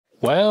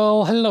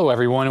Well, hello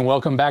everyone, and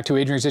welcome back to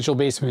Adrian's Digital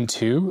Basement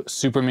 2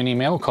 Super Mini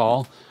Mail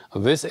Call.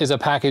 This is a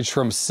package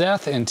from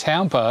Seth in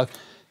Tampa.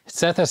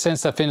 Seth has sent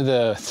stuff into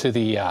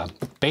the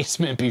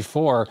basement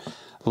before.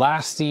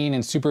 Last seen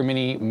in Super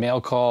Mini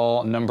Mail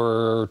Call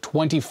number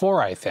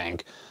 24, I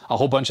think. A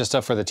whole bunch of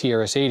stuff for the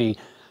TRS-80.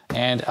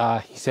 And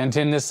he sent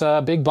in this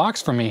big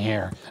box for me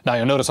here. Now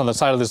you'll notice on the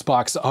side of this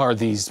box are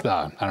these,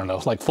 I don't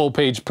know, like full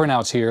page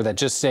printouts here that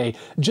just say,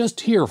 just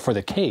here for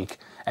the cake.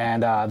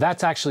 And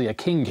that's actually a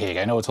king cake.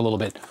 I know it's a little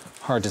bit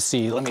hard to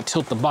see. Let me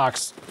tilt the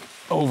box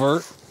over.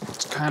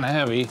 It's kind of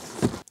heavy.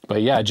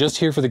 But yeah, just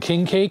here for the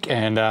king cake,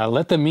 and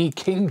let them eat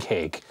king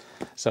cake.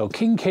 So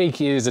king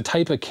cake is a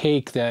type of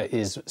cake that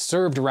is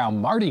served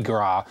around Mardi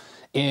Gras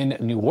in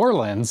New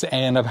Orleans,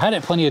 and I've had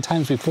it plenty of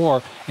times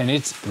before, and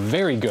it's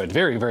very good,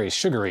 very, very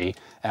sugary.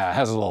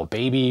 Has a little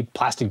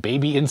plastic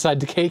baby inside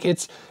the cake.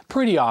 It's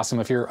pretty awesome.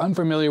 If you're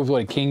unfamiliar with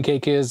what a king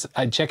cake is,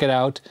 I'd check it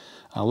out.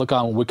 Look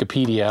on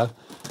Wikipedia.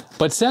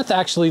 But Seth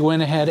actually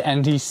went ahead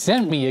and he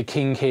sent me a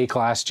king cake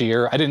last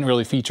year. I didn't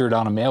really feature it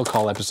on a mail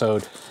call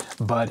episode,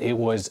 but it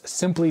was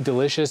simply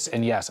delicious.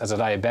 And yes, as a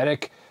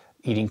diabetic,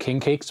 eating king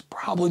cake's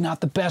probably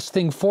not the best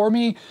thing for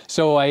me.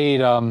 So I ate,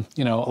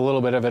 you know, a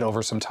little bit of it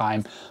over some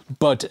time.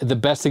 But the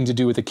best thing to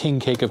do with a king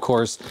cake, of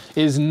course,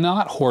 is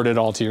not hoard it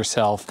all to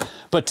yourself,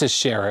 but to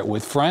share it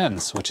with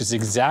friends, which is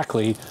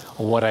exactly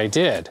what I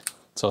did.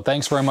 So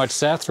thanks very much,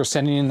 Seth, for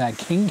sending in that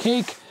king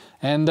cake.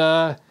 And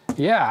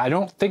yeah, I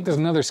don't think there's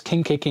another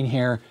king cake in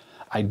here.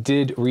 I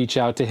did reach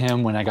out to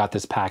him when I got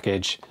this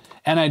package,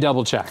 and I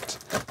double checked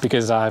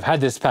because I've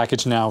had this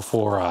package now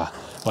for,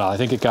 well, I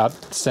think it got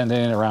sent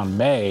in around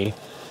May.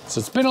 So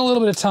it's been a little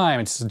bit of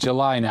time. It's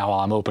July now while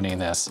I'm opening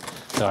this.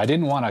 So I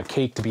didn't want a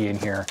cake to be in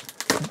here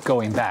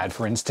going bad,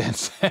 for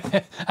instance.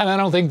 And I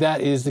don't think that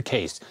is the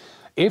case.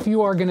 If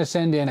you are gonna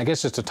send in, I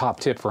guess just a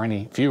top tip for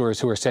any viewers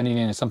who are sending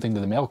in something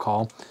to the mail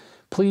call,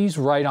 please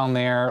write on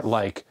there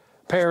like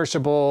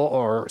perishable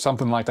or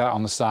something like that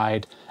on the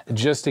side,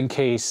 just in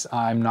case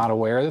I'm not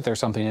aware that there's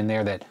something in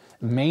there that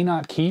may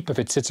not keep if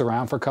it sits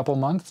around for a couple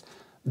months.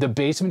 The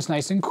basement's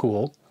nice and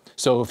cool,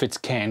 so if it's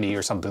candy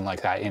or something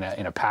like that in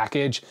a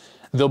package,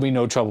 there'll be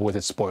no trouble with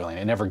it spoiling.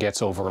 It never gets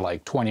over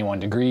like 21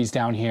 degrees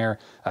down here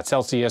at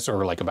Celsius,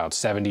 or like about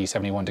 70,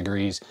 71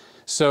 degrees.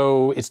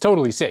 So it's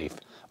totally safe.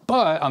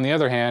 But on the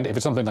other hand, if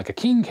it's something like a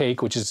king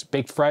cake, which is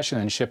baked fresh and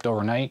then shipped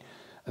overnight,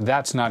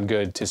 that's not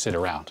good to sit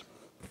around.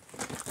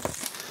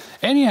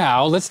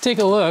 Anyhow, let's take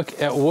a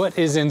look at what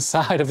is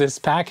inside of this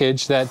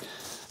package that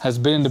has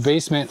been in the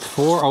basement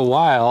for a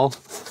while.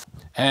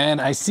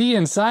 And I see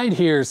inside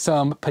here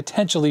some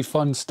potentially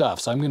fun stuff.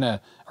 So I'm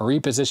gonna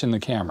reposition the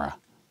camera.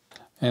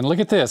 And look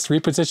at this,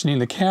 repositioning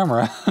the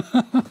camera.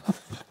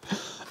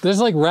 There's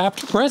like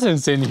wrapped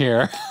presents in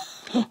here.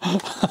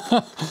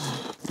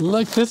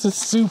 Look, this is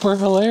super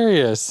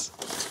hilarious.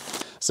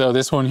 So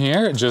this one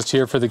here, just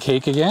here for the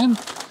cake again.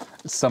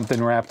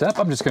 Something wrapped up.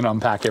 I'm just gonna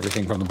unpack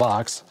everything from the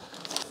box.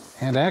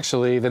 And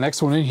actually, the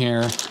next one in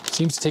here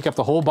seems to take up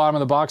the whole bottom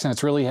of the box, and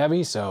it's really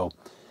heavy, so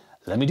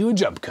let me do a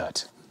jump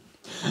cut.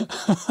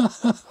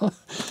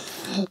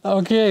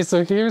 Okay,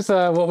 so here's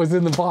what was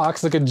in the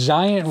box, like a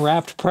giant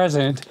wrapped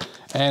present.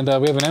 And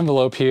we have an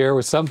envelope here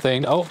with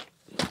something. Oh,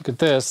 look at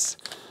this.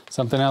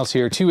 Something else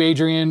here. To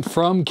Adrian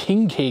from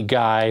King Cake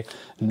Guy,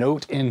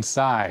 note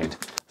inside.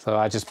 So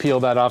I just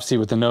peeled that off, see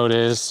what the note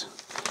is.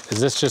 Is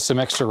this just some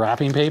extra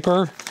wrapping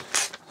paper?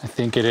 I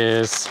think it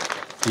is.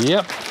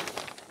 Yep.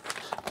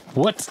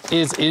 What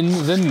is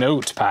in the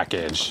note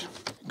package?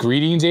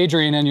 Greetings,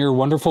 Adrian, and your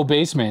wonderful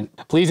basement.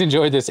 Please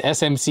enjoy this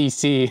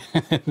SMCC.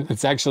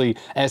 It's actually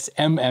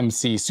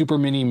SMMC, Super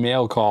Mini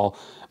Mail Call,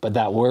 but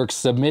that works.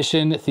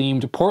 Submission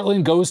themed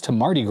Portland Goes to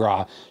Mardi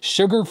Gras,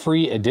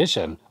 sugar-free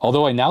edition.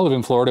 Although I now live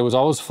in Florida, it was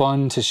always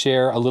fun to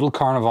share a little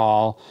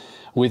carnival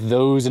with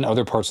those in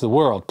other parts of the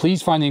world.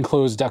 Please find the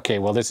enclosed, okay,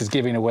 well, this is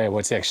giving away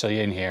what's actually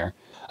in here.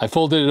 I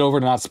folded it over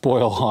to not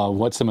spoil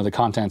what some of the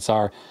contents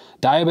are.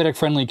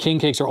 Diabetic-friendly king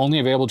cakes are only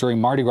available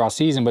during Mardi Gras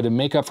season, but to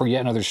make up for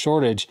yet another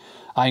shortage,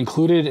 I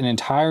included an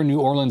entire New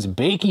Orleans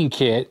baking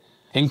kit,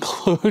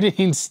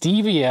 including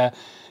stevia,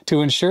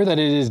 to ensure that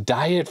it is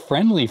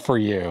diet-friendly for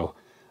you.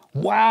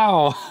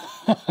 Wow!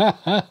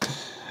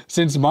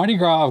 Since Mardi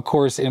Gras, of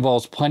course,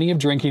 involves plenty of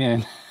drinking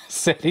and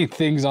setting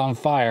things on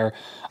fire,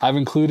 I've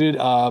included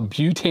a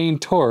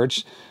butane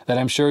torch that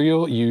I'm sure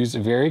you'll use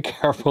very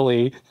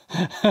carefully,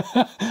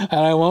 and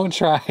I won't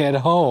try at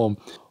home.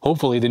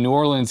 Hopefully the New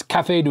Orleans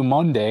Café du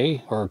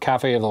Monde, or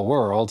Cafe of the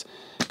World,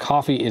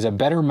 coffee is a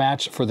better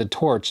match for the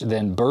torch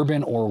than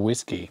bourbon or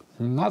whiskey.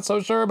 I'm not so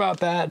sure about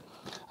that.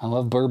 I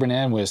love bourbon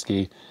and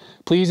whiskey.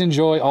 Please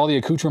enjoy all the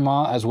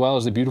accoutrements as well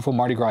as the beautiful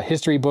Mardi Gras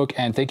history book,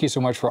 and thank you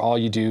so much for all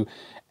you do,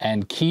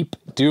 and keep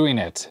doing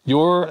it.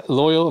 Your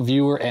loyal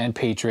viewer and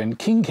patron,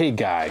 King Cake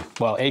Guy.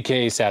 Well,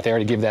 AKA Seth, I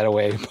already gave that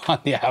away on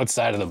the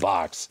outside of the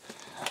box.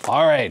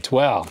 All right,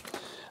 well,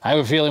 I have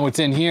a feeling what's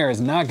in here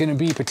is not gonna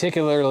be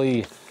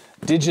particularly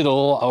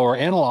digital or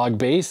analog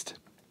based,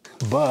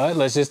 but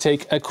let's just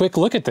take a quick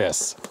look at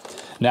this.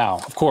 Now,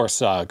 of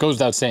course, it goes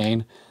without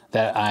saying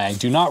that I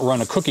do not run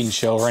a cooking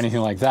show or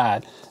anything like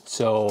that.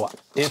 So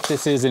if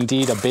this is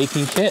indeed a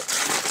baking kit,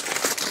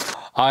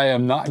 I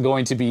am not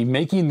going to be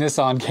making this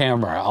on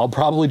camera. I'll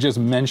probably just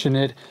mention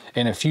it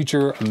in a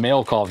future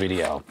mail call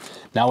video.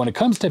 Now, when it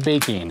comes to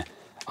baking,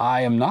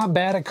 I am not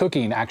bad at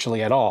cooking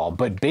actually at all,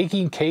 but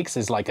baking cakes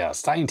is like a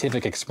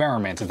scientific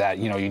experiment that,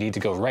 you know, you need to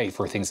go right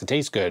for things to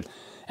taste good.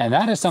 And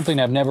that is something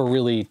I've never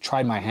really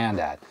tried my hand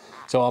at.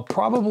 So I'll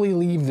probably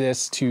leave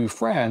this to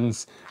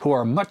friends who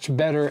are much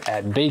better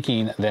at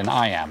baking than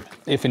I am,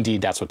 if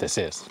indeed that's what this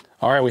is.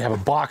 All right, we have a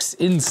box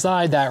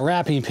inside that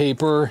wrapping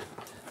paper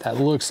that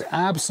looks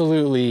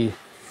absolutely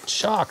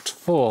chocked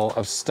full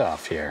of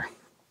stuff here.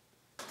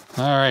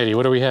 All righty,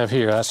 what do we have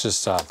here? That's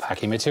just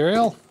packing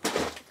material.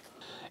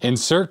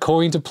 Insert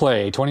coin to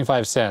play,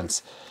 25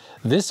 cents.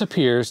 This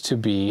appears to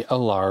be a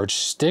large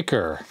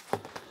sticker.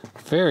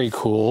 Very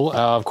cool.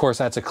 Of course,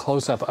 that's a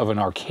close-up of an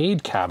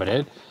arcade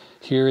cabinet.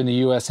 Here in the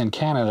US and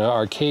Canada,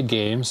 arcade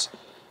games.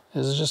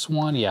 This is just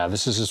one. Yeah,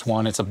 this is just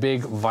one. It's a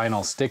big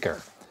vinyl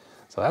sticker.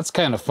 So that's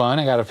kind of fun.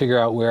 I got to figure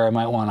out where I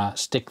might want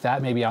to stick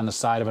that, maybe on the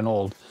side of an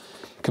old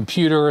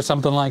computer or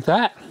something like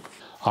that.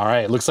 All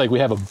right, looks like we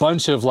have a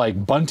bunch of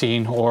like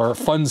bunting or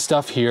fun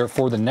stuff here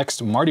for the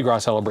next Mardi Gras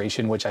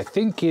celebration, which I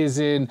think is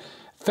in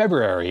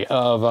February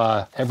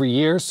of every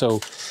year. So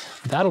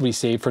that'll be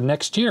saved for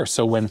next year.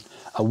 So when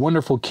a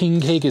wonderful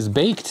king cake is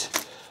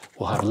baked,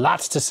 we'll have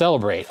lots to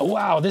celebrate. Oh,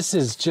 wow, this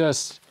is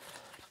just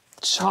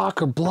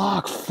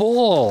chock-a-block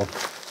full.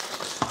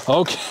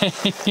 Okay.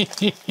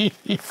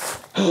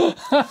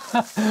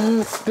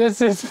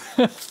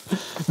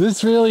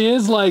 This really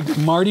is like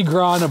Mardi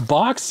Gras in a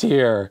box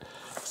here.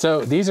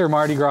 So these are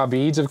Mardi Gras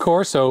beads, of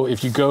course. So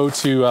if you go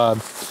to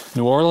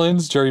New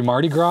Orleans during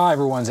Mardi Gras,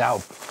 everyone's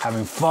out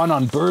having fun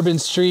on Bourbon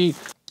Street.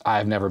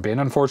 I've never been,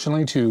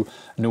 unfortunately, to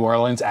New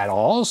Orleans at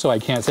all, so I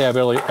can't say I've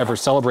ever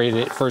celebrated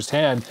it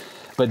firsthand.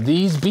 But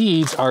these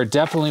beads are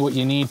definitely what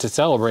you need to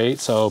celebrate.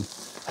 So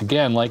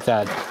again, like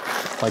that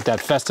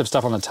festive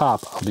stuff on the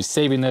top, I'll be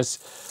saving this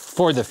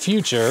for the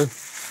future.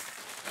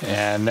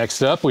 And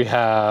next up, we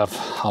have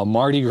a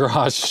Mardi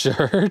Gras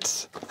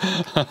shirt.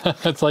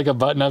 It's like a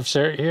button-up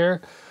shirt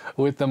here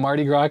with the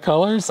Mardi Gras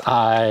colors.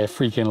 I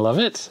freaking love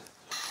it.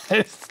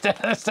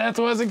 Seth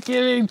wasn't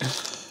kidding.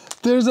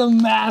 There's a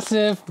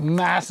massive,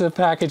 massive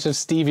package of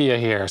stevia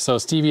here. So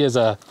stevia is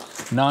a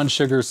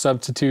non-sugar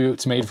substitute.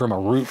 It's made from a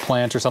root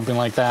plant or something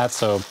like that.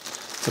 So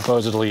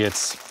supposedly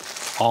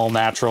it's all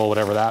natural,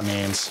 whatever that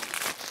means.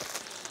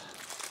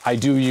 I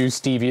do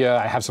use stevia.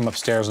 I have some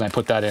upstairs and I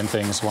put that in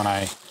things when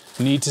I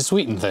need to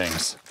sweeten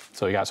things.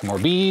 So we got some more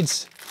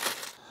beads.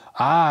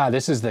 Ah,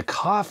 this is the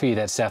coffee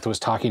that Seth was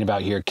talking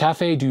about here.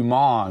 Café du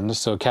Monde,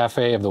 so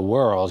cafe of the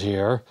world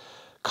here.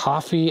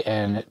 Coffee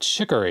and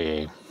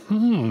chicory.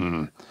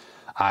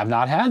 I've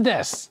not had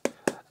this.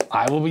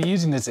 I will be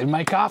using this in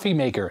my coffee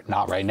maker.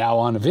 Not right now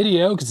on a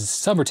video because it's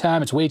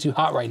summertime. It's way too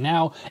hot right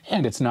now.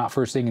 And it's not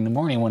first thing in the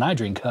morning when I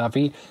drink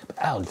coffee. But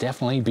I'll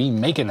definitely be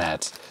making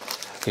that.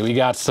 Okay, we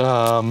got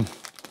some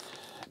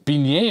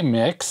beignet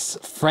mix,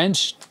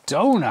 French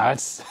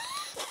donuts.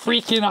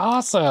 Freaking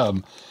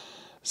awesome.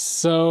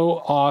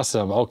 So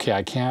awesome. Okay,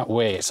 I can't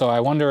wait. So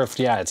I wonder if,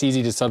 yeah, it's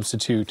easy to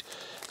substitute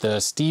the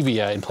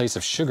stevia in place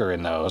of sugar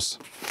in those.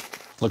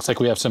 Looks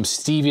like we have some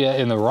stevia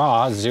in the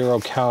raw,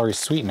 0-calorie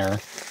sweetener.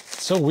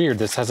 It's so weird,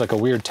 this has like a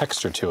weird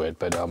texture to it,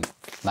 but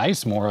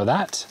nice, more of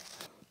that.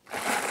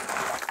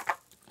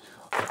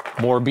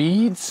 More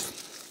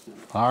beads.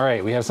 All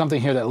right, we have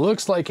something here that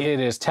looks like it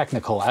is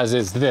technical, as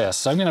is this.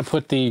 So I'm gonna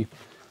put the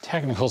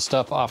technical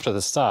stuff off to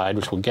the side,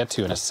 which we'll get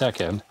to in a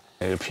second.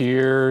 It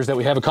appears that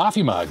we have a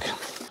coffee mug.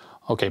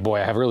 Okay, boy,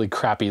 I have really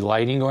crappy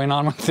lighting going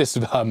on with this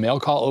mail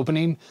call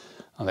opening.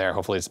 Oh, there,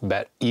 hopefully it's a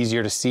bit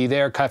easier to see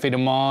there. Café du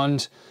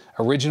Monde.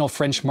 Original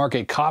French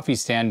market coffee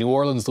stand, New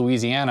Orleans,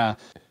 Louisiana.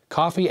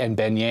 Coffee and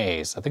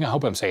beignets. I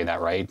hope I'm saying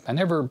that right. I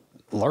never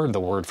learned the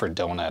word for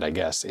donut, I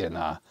guess,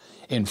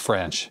 in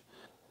French.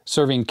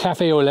 Serving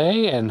café au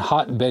lait and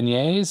hot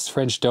beignets,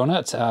 French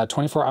donuts,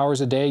 24 hours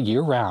a day,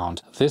 year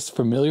round. This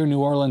familiar New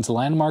Orleans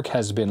landmark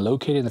has been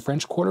located in the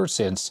French Quarter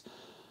since,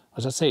 what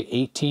does that say,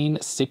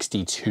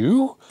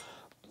 1862?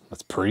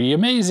 That's pretty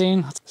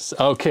amazing.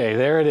 Okay,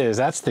 there it is.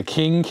 That's the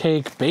king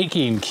cake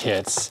baking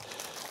kits.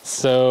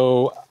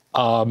 So,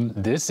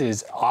 this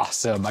is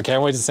awesome. I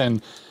can't wait to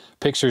send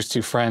pictures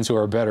to friends who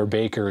are better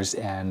bakers.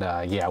 And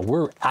yeah,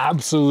 we're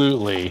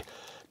absolutely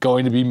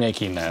going to be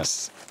making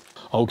this.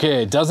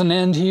 Okay, it doesn't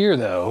end here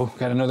though.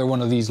 Got another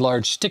one of these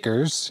large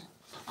stickers.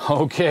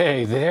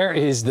 Okay, there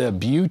is the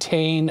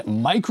butane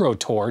micro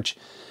torch.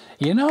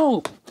 You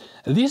know,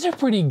 these are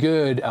pretty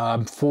good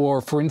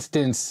for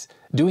instance,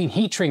 doing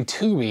heat shrink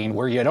tubing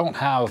where you don't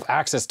have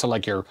access to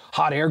like your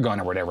hot air gun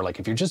or whatever. Like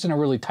if you're just in a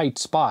really tight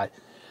spot,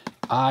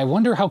 I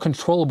wonder how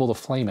controllable the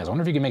flame is. I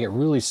wonder if you can make it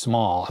really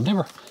small. I've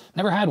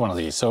never had one of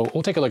these, so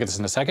we'll take a look at this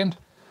in a second.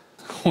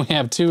 We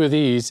have two of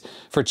these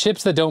for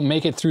chips that don't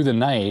make it through the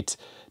night.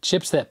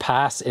 Chips that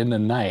pass in the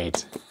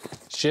night.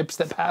 Chips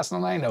that pass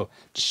in the night? No,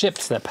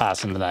 chips that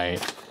pass in the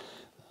night.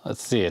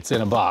 Let's see, it's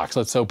in a box.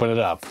 Let's open it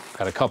up.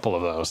 Got a couple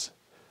of those.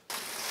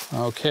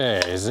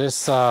 Okay, is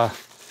this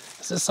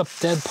Is this a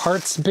dead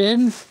parts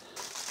bin?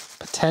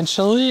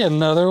 Potentially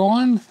another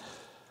one.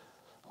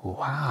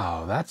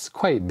 Wow, that's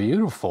quite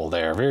beautiful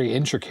there. Very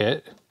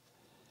intricate.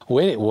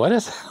 Wait, what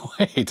is,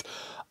 wait.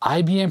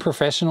 IBM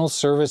Professional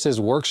Services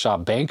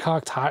Workshop,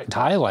 Bangkok,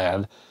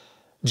 Thailand,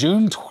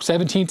 June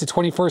 17th to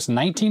 21st,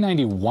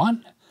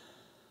 1991?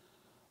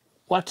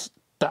 What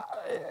the,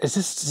 is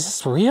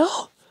this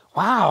real?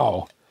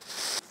 Wow.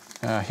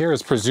 Here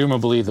is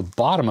presumably the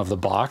bottom of the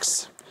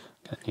box.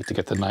 I need to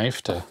get the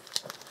knife to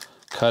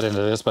cut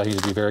into this, but I need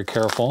to be very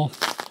careful.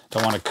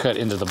 Don't want to cut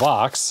into the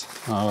box.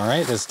 All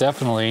right, this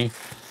definitely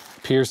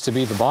appears to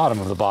be the bottom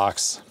of the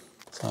box.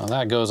 So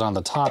that goes on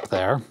the top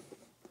there.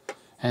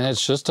 And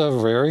it's just a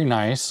very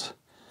nice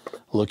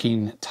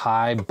looking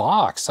Thai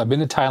box. I've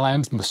been to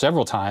Thailand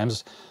several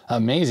times,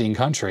 amazing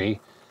country.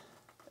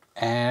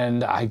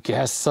 And I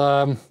guess,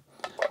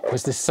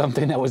 was this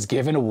something that was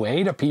given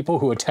away to people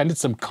who attended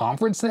some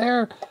conference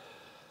there?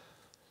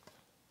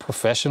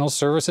 Professional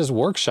Services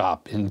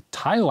Workshop in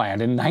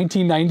Thailand in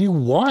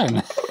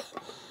 1991.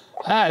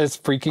 That is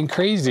freaking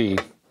crazy.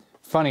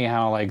 Funny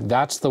how like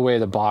that's the way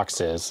the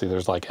box is. See,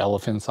 there's like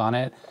elephants on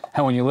it.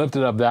 And when you lift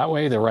it up that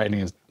way, the writing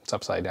is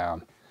upside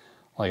down.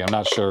 Like, I'm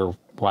not sure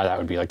why that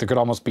would be. Like, there could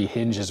almost be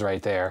hinges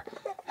right there.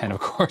 And of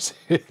course,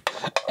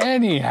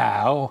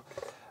 anyhow,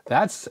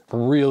 that's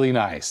really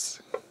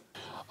nice.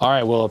 All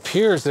right, well, it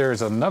appears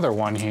there's another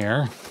one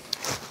here.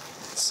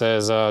 It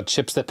says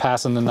chips that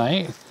pass in the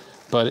night,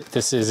 but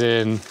this is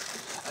in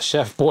a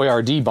Chef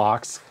Boyardee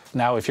box.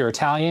 Now, if you're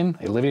Italian,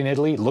 you live in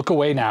Italy, look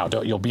away now.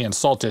 You'll be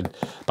insulted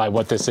by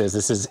what this is.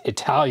 This is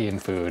Italian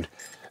food.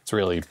 It's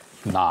really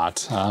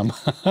not.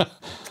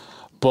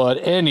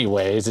 But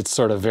anyways, it's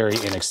sort of very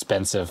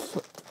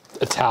inexpensive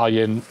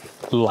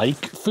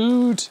Italian-like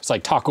food. It's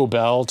like Taco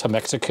Bell to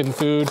Mexican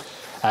food,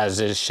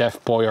 as is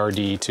Chef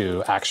Boyardee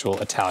to actual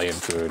Italian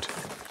food.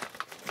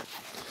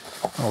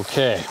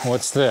 Okay,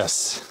 what's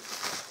this?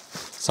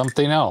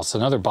 Something else,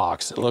 another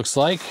box, it looks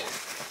like.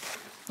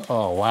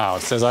 Oh, wow,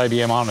 it says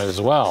IBM on it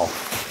as well.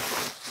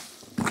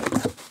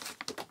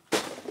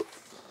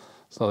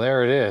 So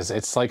there it is.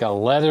 It's like a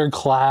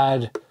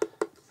leather-clad,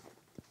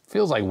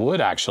 feels like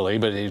wood actually,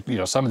 but it, you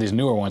know, some of these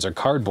newer ones are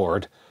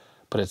cardboard.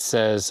 But it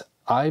says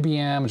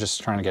IBM,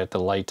 just trying to get the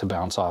light to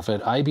bounce off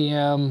it,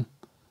 IBM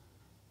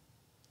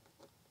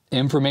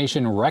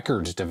Information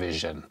Records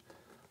Division.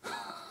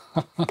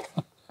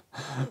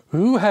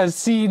 Who has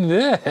seen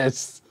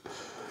this?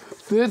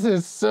 This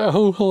is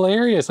so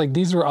hilarious. Like,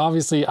 these were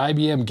obviously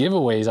IBM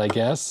giveaways, I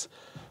guess.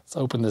 Let's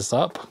open this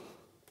up.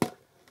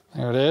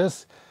 There it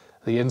is.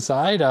 The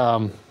inside,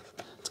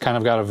 it's kind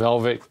of got a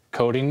velvet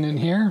coating in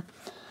here.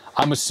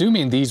 I'm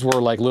assuming these were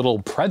like little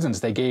presents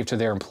they gave to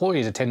their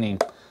employees attending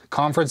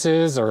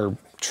conferences or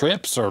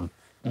trips or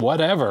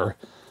whatever.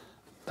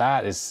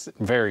 That is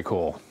very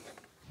cool.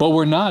 But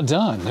we're not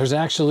done. There's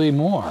actually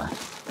more.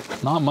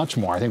 Not much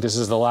more. I think this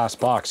is the last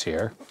box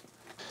here.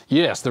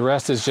 Yes, the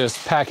rest is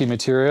just packing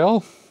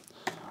material.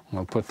 I'm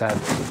gonna put that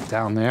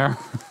down there.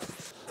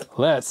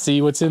 Let's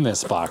see what's in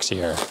this box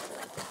here.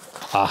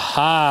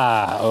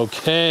 Aha,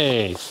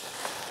 okay.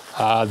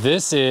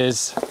 This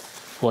is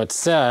what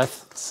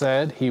Seth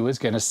said he was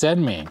gonna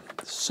send me.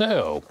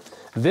 So,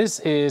 this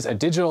is a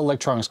Digital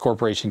Electronics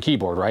Corporation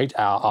keyboard, right?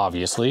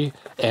 Obviously,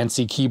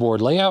 ANSI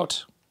keyboard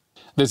layout.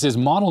 This is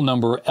model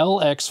number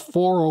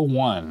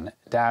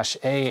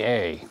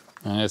LX401-AA.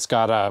 And it's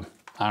got a,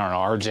 I don't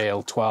know,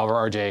 RJ12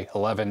 or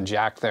RJ11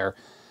 jack there.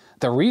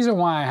 The reason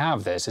why I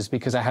have this is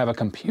because I have a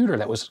computer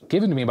that was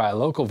given to me by a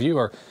local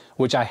viewer,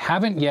 which I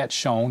haven't yet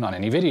shown on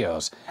any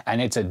videos,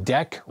 and it's a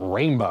DEC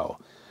Rainbow.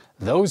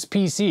 Those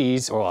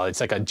PCs, well, it's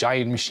like a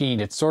giant machine.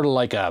 It's sort of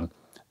like a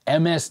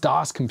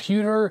MS-DOS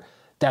computer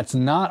that's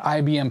not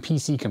IBM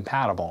PC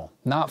compatible.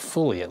 Not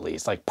fully, at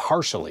least, like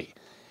partially.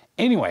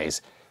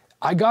 Anyways,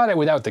 I got it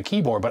without the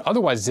keyboard, but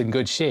otherwise it's in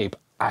good shape.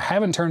 I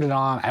haven't turned it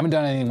on, I haven't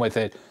done anything with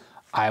it.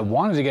 I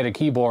wanted to get a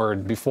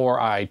keyboard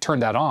before I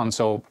turned that on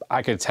so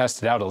I could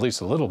test it out at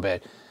least a little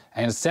bit.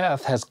 And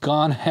Seth has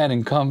gone ahead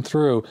and come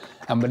through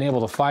and been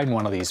able to find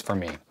one of these for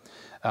me.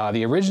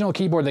 The original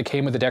keyboard that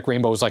came with the DEC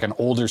Rainbow was like an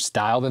older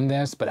style than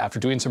this, but after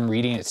doing some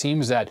reading, it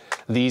seems that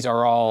these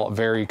are all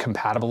very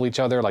compatible with each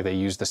other, like they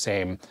use the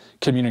same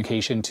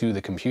communication to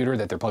the computer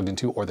that they're plugged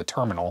into, or the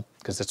terminal,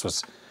 because this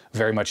was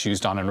very much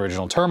used on an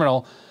original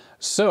terminal.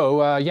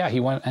 So yeah, he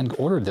went and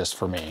ordered this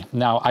for me.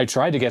 Now, I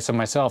tried to get some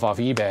myself off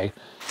eBay,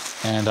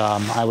 and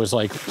I was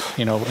like,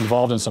 you know,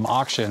 involved in some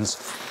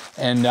auctions,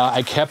 and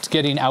I kept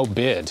getting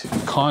outbid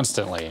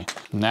constantly.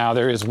 Now,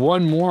 there is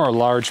one more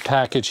large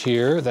package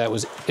here that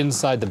was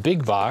inside the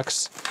big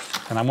box,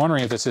 and I'm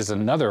wondering if this is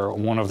another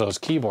one of those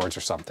keyboards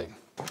or something.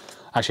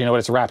 Actually, you know what?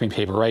 It's wrapping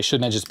paper, right?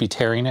 Shouldn't I just be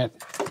tearing it?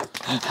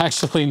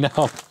 Actually,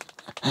 no.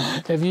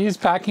 If you use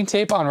packing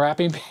tape on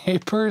wrapping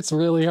paper, it's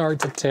really hard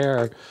to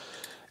tear.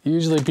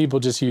 Usually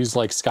people just use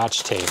like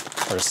Scotch tape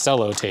or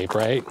cello tape,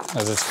 right?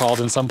 As it's called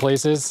in some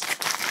places.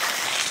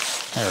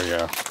 There we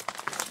go.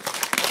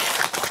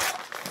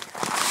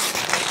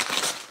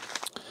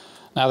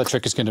 Now the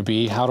trick is going to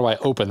be, how do I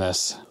open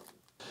this?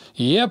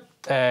 Yep,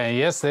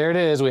 Yes, there it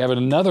is. We have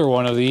another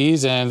one of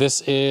these, and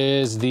this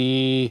is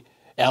the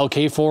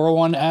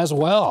LK401 as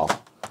well.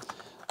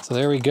 So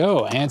there we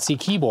go, ANSI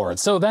keyboard.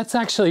 So that's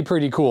actually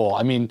pretty cool.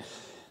 I mean,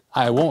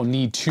 I won't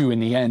need two in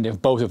the end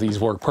if both of these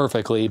work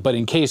perfectly, but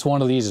in case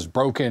one of these is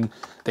broken,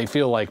 they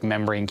feel like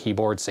membrane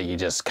keyboards, so you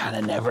just kind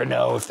of never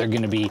know if they're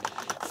gonna be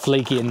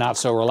flaky and not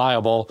so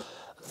reliable.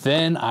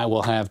 Then I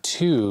will have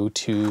two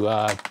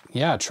to,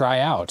 yeah, try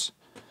out.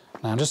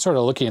 Now I'm just sort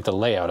of looking at the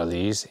layout of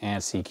these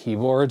ANSI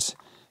keyboards.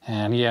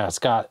 And yeah, it's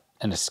got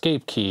an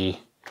escape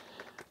key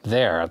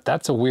there.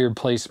 That's a weird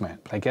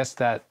placement. I guess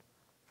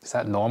is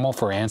that normal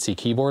for ANSI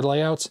keyboard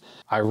layouts?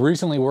 I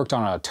recently worked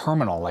on a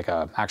terminal, like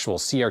a actual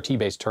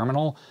CRT-based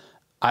terminal.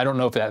 I don't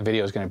know if that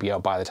video is going to be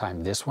out by the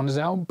time this one is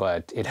out,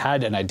 but it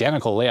had an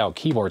identical layout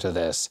keyboard to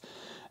this.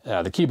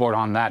 The keyboard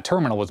on that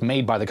terminal was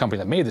made by the company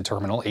that made the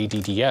terminal,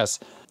 ADTS.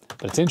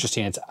 But it's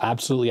interesting, it's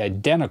absolutely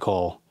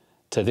identical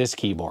to this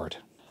keyboard.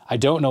 I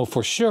don't know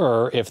for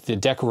sure if the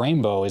DEC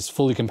Rainbow is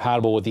fully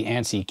compatible with the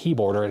ANSI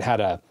keyboard, or it had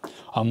a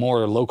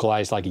more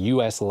localized like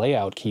US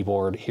layout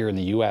keyboard here in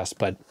the US,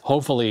 but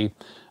hopefully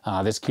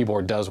this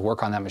keyboard does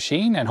work on that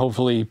machine, and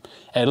hopefully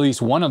at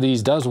least one of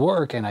these does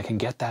work and I can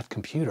get that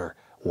computer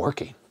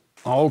working.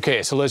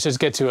 Okay, so let's just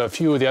get to a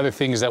few of the other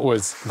things that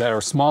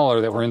are smaller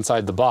that were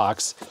inside the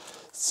box.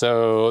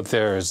 So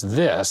there's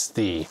this,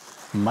 the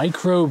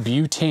micro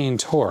butane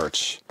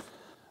torch.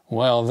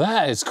 Well,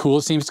 that is cool.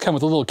 It seems to come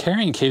with a little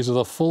carrying case with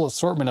a full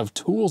assortment of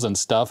tools and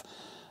stuff.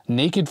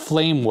 Naked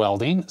flame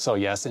welding. So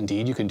yes,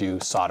 indeed, you can do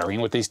soldering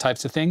with these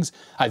types of things.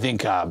 I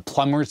think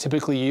plumbers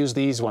typically use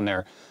these when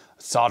they're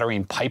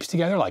soldering pipes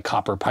together, like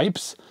copper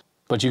pipes.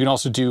 But you can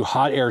also do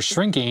hot air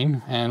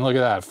shrinking, and look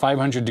at that,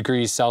 500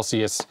 degrees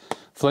Celsius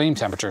flame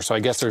temperature. So I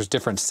guess there's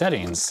different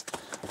settings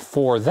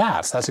for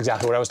that. So that's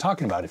exactly what I was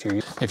talking about.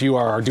 If you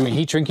are doing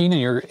heat shrinking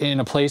and you're in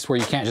a place where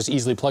you can't just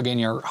easily plug in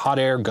your hot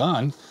air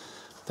gun,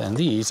 then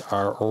these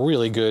are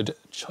really good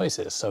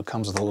choices. So it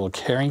comes with a little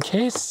carrying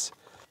case,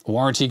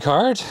 warranty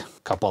card,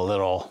 a couple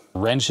little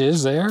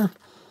wrenches there,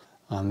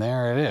 and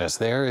there it is.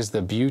 There is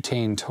the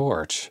butane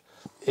torch.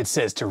 It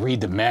says to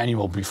read the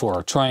manual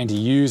before trying to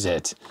use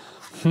it.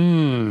 All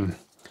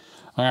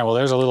right, well,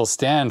 there's a little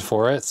stand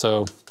for it,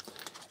 so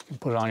you can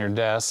put it on your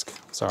desk.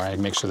 Sorry,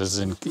 make sure this is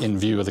in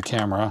view of the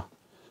camera.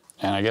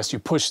 And I guess you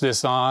push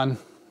this on.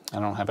 I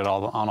don't have it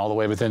all the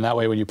way, but then that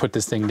way when you put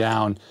this thing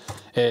down,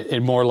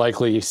 it more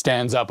likely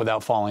stands up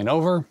without falling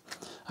over.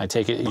 I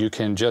take it you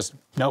can just,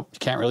 nope, you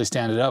can't really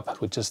stand it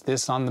up with just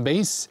this on the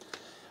base.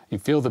 You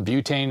feel the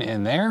butane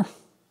in there.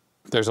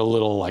 There's a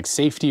little like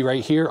safety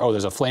right here. Oh,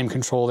 there's a flame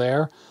control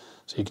there.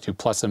 So you can do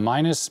plus and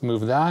minus,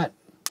 move that.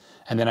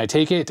 And then I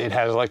take it, it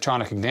has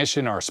electronic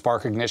ignition or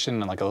spark ignition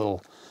and like a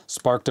little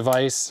spark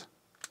device.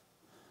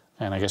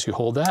 And I guess you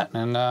hold that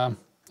and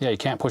yeah, you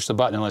can't push the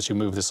button unless you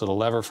move this little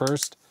lever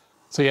first.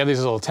 So you have these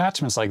little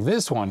attachments like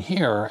this one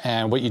here,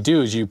 and what you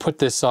do is you put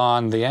this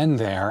on the end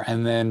there,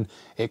 and then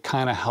it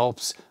kind of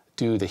helps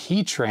do the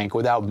heat shrink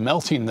without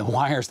melting the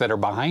wires that are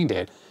behind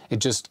it. It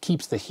just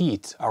keeps the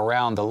heat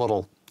around the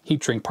little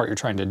heat shrink part you're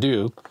trying to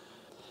do.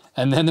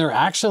 And then there are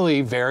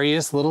actually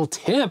various little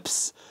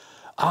tips.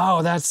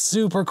 Oh, that's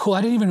super cool.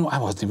 I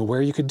wasn't even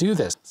aware you could do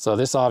this. So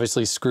this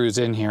obviously screws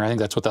in here. I think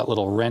that's what that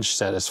little wrench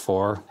set is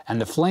for.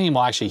 And the flame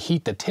will actually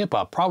heat the tip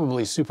up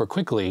probably super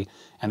quickly,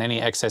 and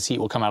any excess heat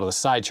will come out of the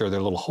side here,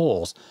 their little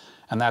holes.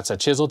 And that's a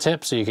chisel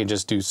tip, so you can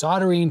just do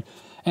soldering.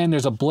 And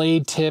there's a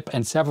blade tip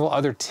and several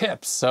other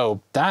tips.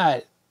 So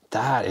that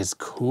is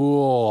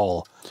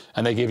cool.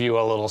 And they give you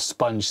a little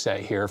sponge set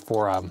here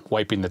for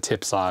wiping the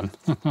tips on.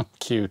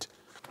 Cute.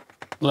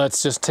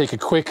 Let's just take a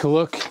quick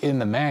look in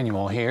the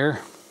manual here.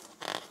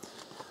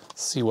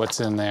 See what's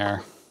in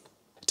there.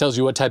 It tells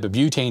you what type of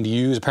butane to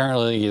use.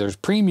 Apparently there's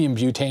premium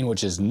butane,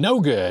 which is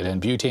no good,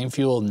 and butane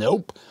fuel,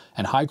 nope.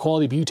 And high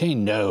quality butane,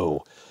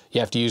 no.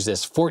 You have to use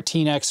this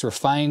 14X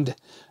refined,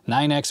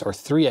 9X, or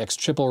 3X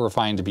triple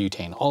refined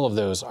butane. All of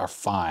those are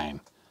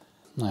fine.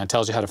 And it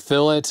tells you how to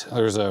fill it.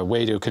 There's a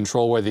way to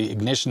control whether the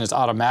ignition is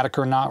automatic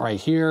or not right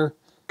here.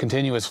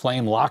 Continuous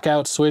flame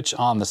lockout switch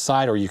on the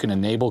side, or you can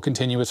enable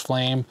continuous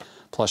flame,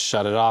 plus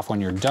shut it off when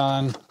you're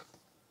done.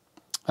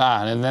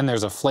 And then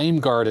there's a flame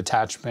guard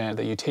attachment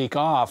that you take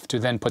off to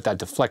then put that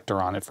deflector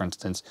on it, for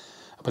instance.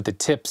 But the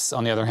tips,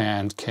 on the other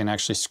hand, can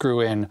actually screw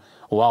in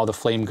while the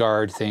flame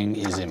guard thing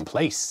is in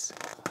place.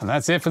 And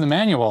that's it for the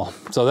manual.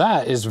 So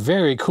that is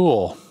very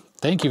cool.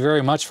 Thank you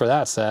very much for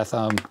that, Seth.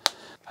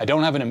 I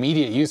don't have an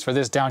immediate use for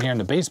this down here in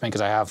the basement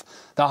because I have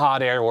the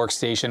hot air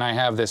workstation. I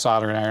have this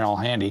soldering iron all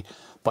handy.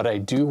 But I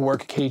do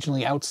work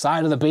occasionally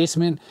outside of the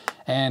basement,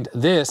 and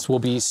this will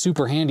be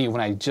super handy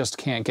when I just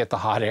can't get the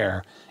hot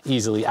air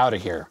easily out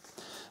of here.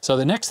 So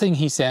the next thing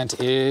he sent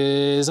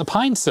is a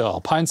Pine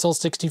Sill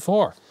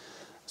 64.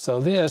 So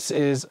this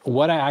is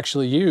what I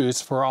actually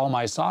use for all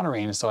my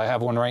soldering. So I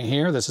have one right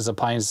here. This is a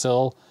Pine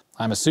Sill.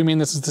 I'm assuming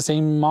this is the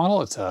same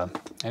model.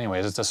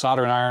 Anyways, it's a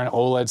soldering iron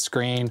OLED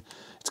screen.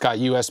 It's got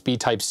USB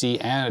Type-C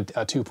and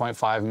a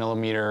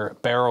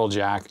 2.5mm barrel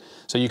jack,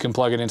 so you can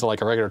plug it into like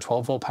a regular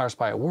 12-volt power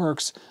supply. It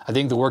works. I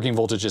think the working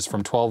voltage is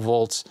from 12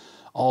 volts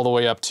all the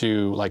way up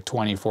to like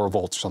 24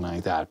 volts or something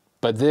like that.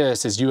 But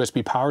this is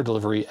USB power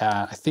delivery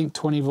at, I think,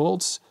 20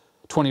 volts.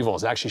 20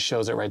 volts, it actually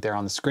shows it right there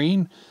on the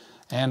screen.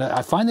 And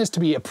I find this to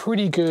be a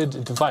pretty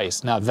good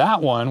device. Now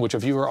that one, which a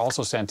viewer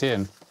also sent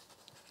in,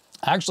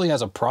 actually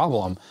has a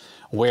problem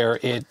where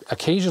it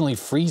occasionally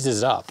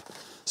freezes up.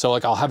 So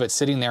like I'll have it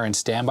sitting there in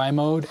standby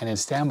mode, and in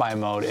standby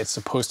mode, it's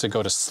supposed to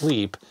go to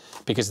sleep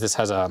because this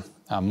has a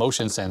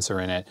motion sensor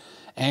in it.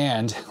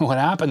 And what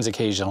happens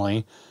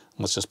occasionally,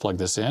 let's just plug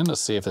this in,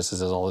 let's see if this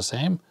is all the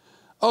same.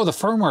 Oh, the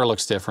firmware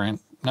looks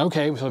different.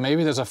 Okay, so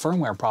maybe there's a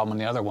firmware problem in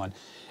the other one.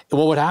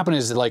 What would happen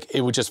is like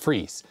it would just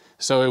freeze.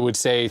 So it would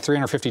say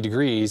 350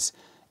 degrees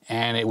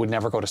and it would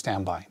never go to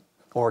standby.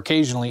 Or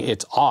occasionally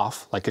it's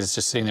off, like it's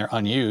just sitting there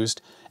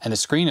unused, and the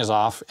screen is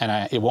off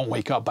and it won't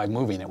wake up by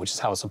moving it, which is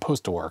how it's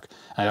supposed to work.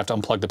 And I'd have to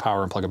unplug the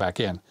power and plug it back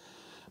in.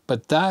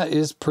 But that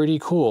is pretty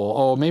cool.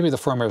 Oh, maybe the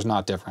firmware is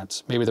not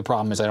different. Maybe the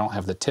problem is I don't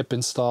have the tip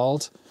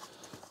installed.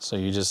 So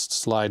you just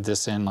slide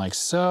this in like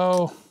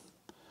so.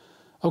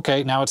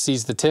 Okay, now it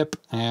sees the tip,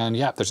 and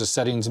yeah, there's a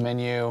settings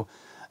menu.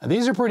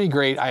 These are pretty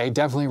great. I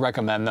definitely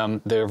recommend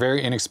them. They're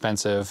very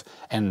inexpensive.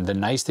 And the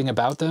nice thing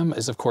about them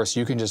is, of course,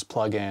 you can just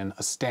plug in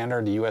a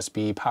standard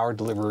USB power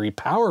delivery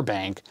power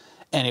bank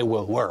and it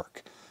will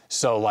work.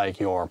 So like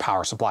your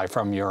power supply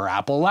from your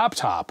Apple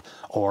laptop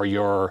or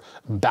your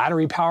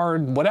battery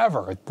powered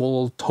whatever, it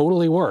will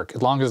totally work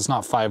as long as it's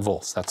not 5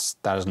 volts.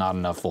 That is not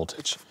enough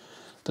voltage.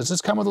 Does this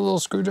come with a little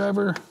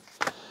screwdriver?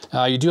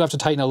 You do have to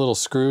tighten a little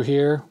screw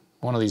here.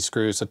 One of these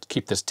screws to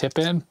keep this tip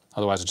in,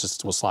 otherwise it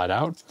just will slide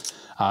out.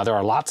 There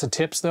are lots of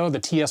tips though. The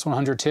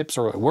TS100 tips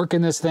work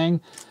in this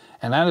thing,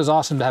 and that is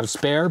awesome to have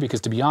spare because,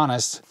 to be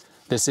honest,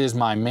 this is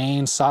my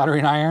main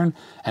soldering iron,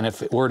 and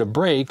if it were to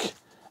break,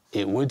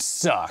 it would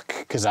suck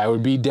because I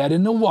would be dead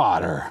in the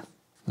water.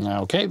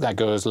 Okay, that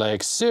goes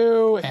like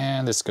so,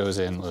 and this goes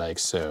in like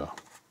so.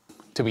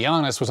 To be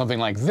honest, with something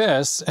like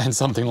this and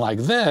something like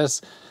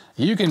this,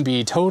 you can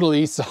be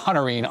totally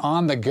soldering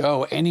on the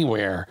go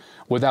anywhere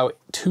without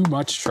too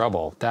much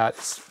trouble.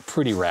 That's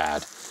pretty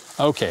rad.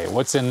 Okay,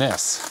 what's in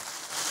this?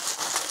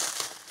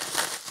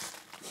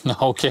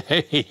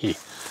 Okay,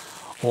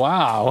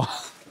 wow.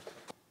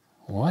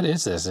 What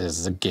is this?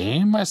 Is it a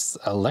game?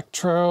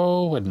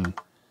 Electro, and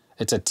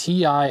it's a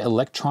TI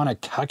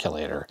electronic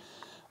calculator,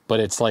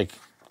 but it's like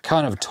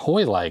kind of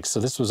toy-like.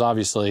 So this was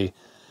obviously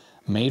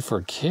made for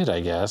a kid, I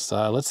guess.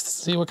 Let's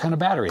see what kind of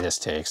battery this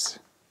takes.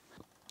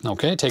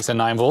 Okay, it takes a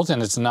 9 volt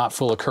and it's not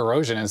full of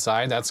corrosion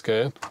inside. That's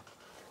good.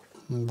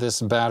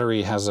 This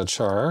battery has a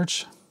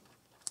charge.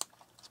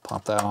 Let's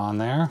pop that on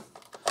there.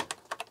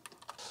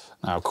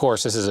 Now, of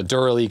course, this is a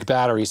Duraleak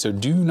battery, so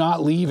do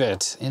not leave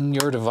it in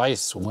your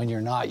device when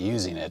you're not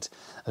using it.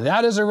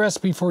 That is a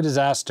recipe for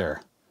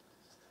disaster.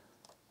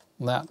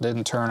 That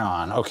didn't turn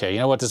on. Okay, you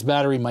know what? This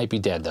battery might be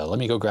dead, though. Let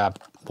me go grab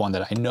one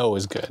that I know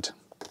is good.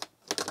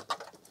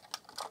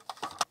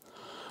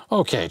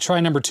 Okay, try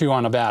number 2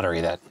 on a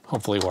battery that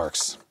hopefully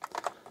works.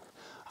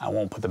 I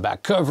won't put the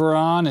back cover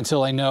on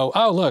until I know,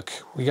 oh, look,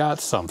 we got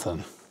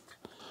something.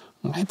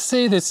 I'd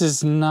say this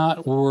is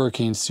not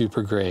working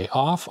super great.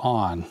 Off,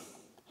 on.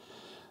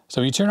 So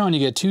when you turn on, you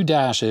get 2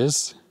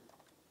 dashes,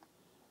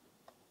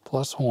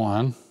 plus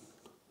 1.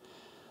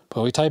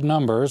 But we type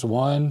numbers,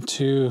 1,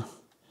 2.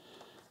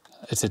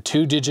 It's a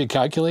 2-digit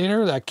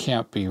calculator? That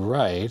can't be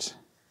right.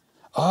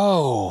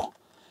 Oh,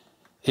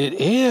 it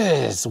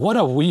is. What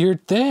a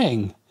weird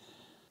thing.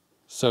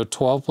 So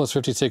 12 plus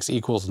 56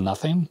 equals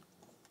nothing?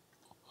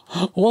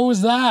 What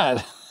was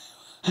that?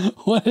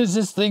 What is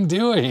this thing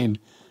doing?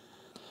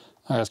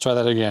 All right, let's try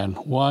that again.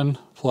 1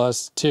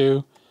 plus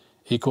 2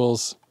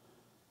 equals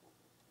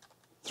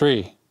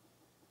 3.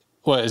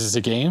 What, is this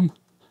a game?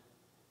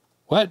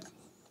 What?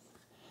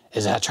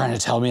 Is that trying to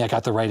tell me I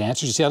got the right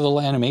answer? Did you see that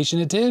little animation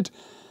it did?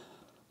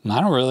 I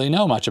don't really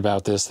know much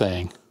about this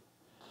thing.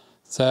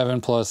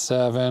 7 plus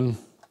 7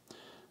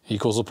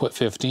 equals, we'll put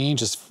 15,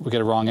 just we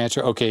get a wrong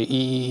answer. Okay,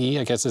 EEE,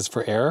 I guess it's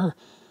for error.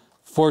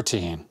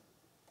 14.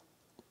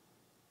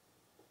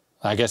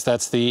 I guess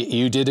that's the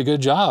you did a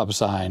good job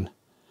sign.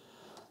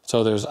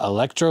 So there's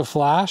electro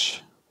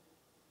flash,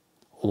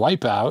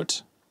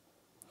 wipeout,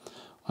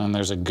 and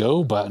there's a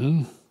go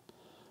button,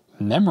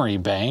 memory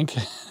bank.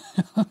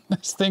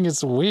 This thing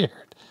is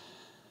weird.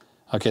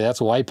 Okay, that's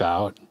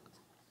wipeout.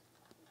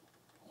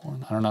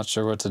 I'm not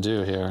sure what to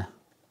do here.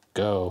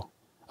 Go.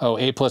 Oh,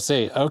 8 plus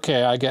 8.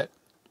 Okay, I get...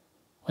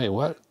 Wait,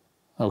 what?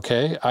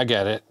 Okay, I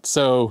get it.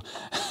 So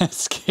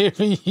it's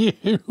giving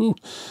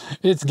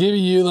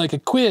you like a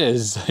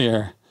quiz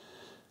here.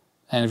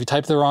 And if you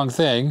type the wrong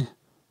thing...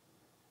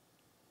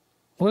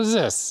 What is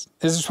this?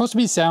 Is there supposed to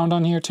be sound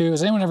on here too?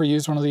 Has anyone ever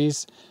used one of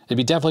these? It'd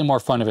be definitely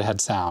more fun if it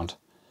had sound.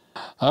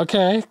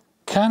 Okay,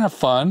 kind of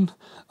fun.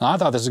 I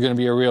thought this was going to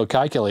be a real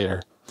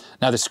calculator.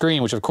 Now the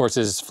screen, which of course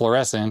is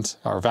fluorescent,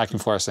 or vacuum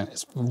fluorescent,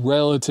 is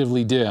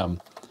relatively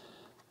dim.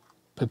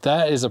 But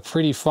that is a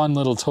pretty fun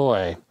little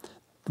toy.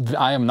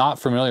 I am not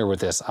familiar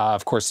with this.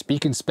 Of course,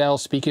 Speak and Spell,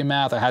 Speak and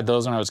Math, I had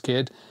those when I was a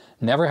kid.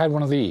 Never had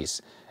one of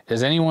these.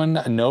 Does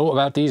anyone know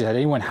about these? Had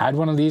anyone had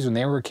one of these when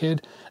they were a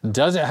kid?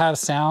 Does it have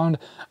sound?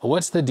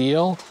 What's the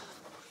deal?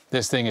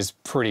 This thing is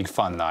pretty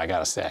fun though, I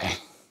gotta say.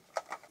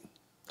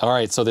 All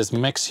right, so this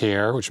mix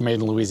here, which made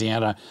in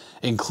Louisiana,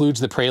 includes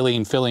the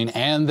praline filling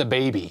and the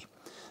baby.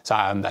 So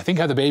I think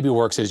how the baby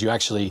works is you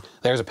actually,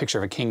 there's a picture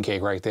of a king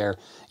cake right there.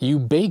 You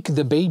bake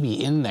the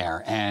baby in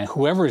there, and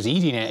whoever is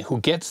eating it, who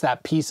gets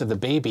that piece of the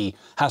baby,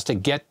 has to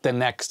get the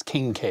next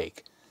king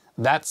cake.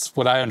 That's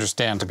what I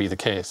understand to be the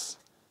case.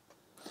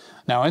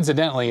 Now,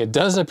 incidentally, it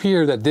does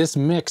appear that this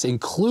mix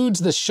includes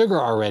the sugar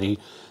already,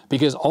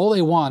 because all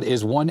they want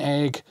is 1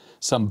 egg,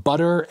 some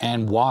butter,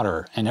 and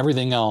water, and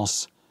everything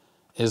else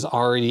is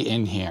already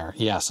in here.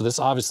 Yeah, so this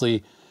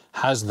obviously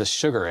has the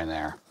sugar in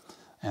there.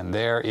 And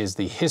there is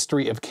the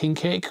history of king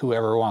cake.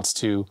 Whoever wants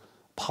to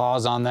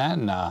pause on that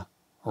and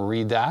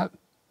read that.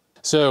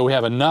 So we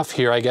have enough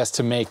here, I guess,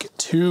 to make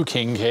 2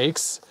 king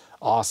cakes.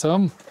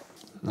 Awesome.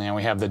 And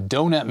we have the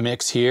donut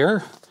mix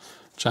here,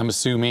 which I'm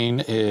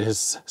assuming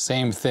is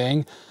same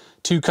thing.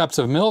 2 cups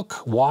of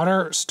milk,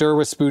 water, stir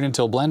with spoon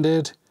until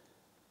blended.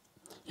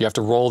 You have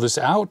to roll this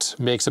out,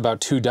 makes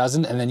about 2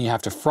 dozen, and then you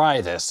have to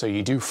fry this. So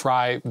you do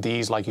fry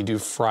these like you do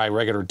fry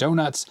regular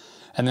donuts.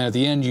 And then at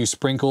the end, you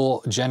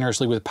sprinkle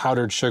generously with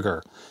powdered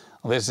sugar.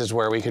 This is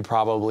where we could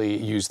probably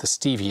use the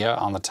stevia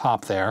on the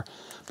top there,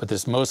 but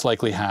this most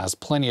likely has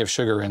plenty of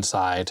sugar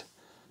inside.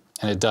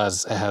 And it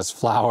does, it has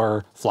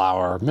flour,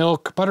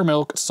 milk,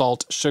 buttermilk,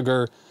 salt,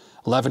 sugar,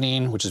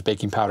 leavening, which is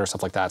baking powder,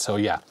 stuff like that. So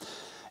yeah,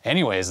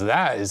 anyways,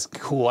 that is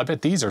cool. I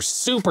bet these are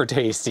super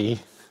tasty.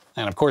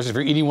 And of course, if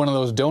you're eating one of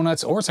those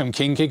donuts or some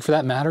king cake for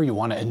that matter, you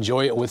want to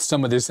enjoy it with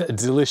some of this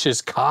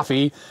delicious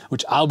coffee,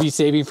 which I'll be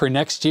saving for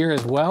next year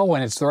as well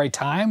when it's the right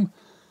time,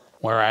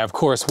 where I, of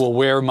course, will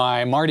wear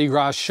my Mardi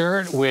Gras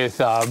shirt with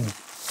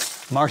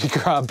Mardi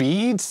Gras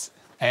beads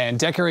and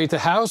decorate the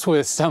house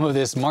with some of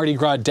this Mardi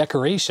Gras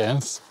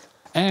decorations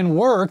and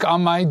work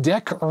on my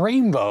DEC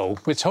rainbow,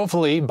 which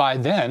hopefully by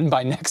then,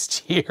 by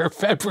next year,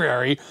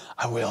 February,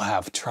 I will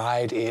have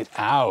tried it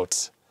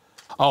out.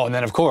 Oh, and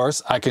then of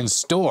course, I can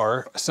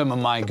store some of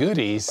my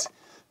goodies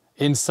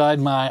inside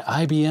my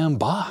IBM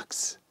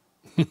box.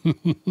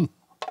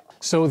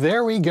 So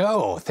there we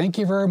go. Thank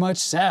you very much,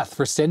 Seth,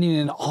 for sending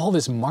in all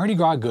this Mardi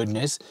Gras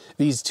goodness,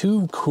 these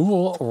 2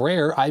 cool,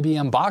 rare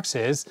IBM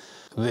boxes,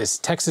 this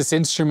Texas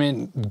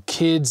Instrument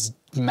Kids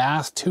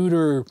Math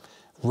Tutor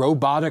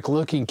robotic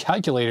looking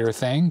calculator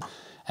thing,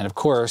 and of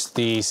course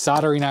the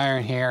soldering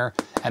iron here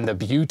and the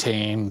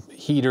butane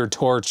heater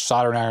torch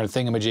soldering iron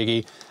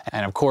thingamajiggy,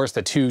 and of course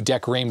the 2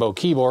 DEC rainbow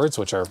keyboards,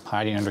 which are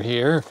hiding under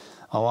here,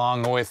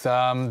 along with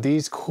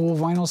these cool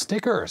vinyl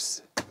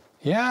stickers.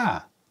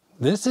 Yeah,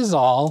 this is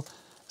all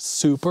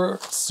super,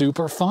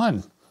 super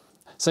fun.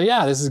 So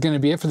yeah, this is gonna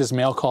be it for this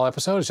mail call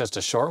episode. It's just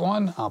a short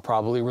one. I'll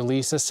probably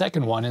release a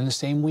second one in the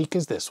same week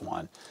as this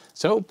one.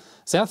 So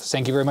Seth,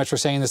 thank you very much for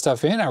sending this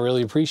stuff in. I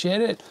really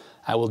appreciate it.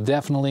 I will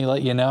definitely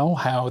let you know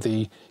how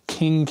the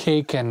king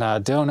cake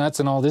and donuts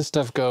and all this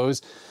stuff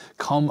goes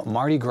come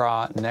Mardi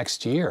Gras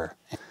next year.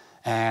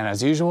 And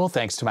as usual,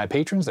 thanks to my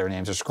patrons. Their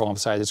names are scrolling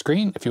beside the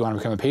screen. If you want to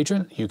become a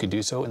patron, you can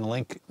do so in the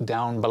link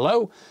down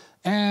below.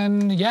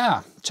 And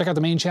yeah, check out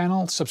the main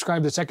channel,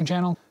 subscribe to the second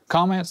channel,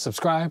 comment,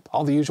 subscribe,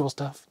 all the usual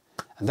stuff.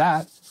 And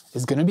that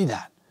is gonna be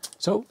that.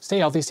 So stay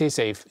healthy, stay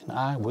safe, and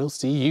I will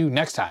see you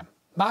next time.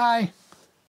 Bye.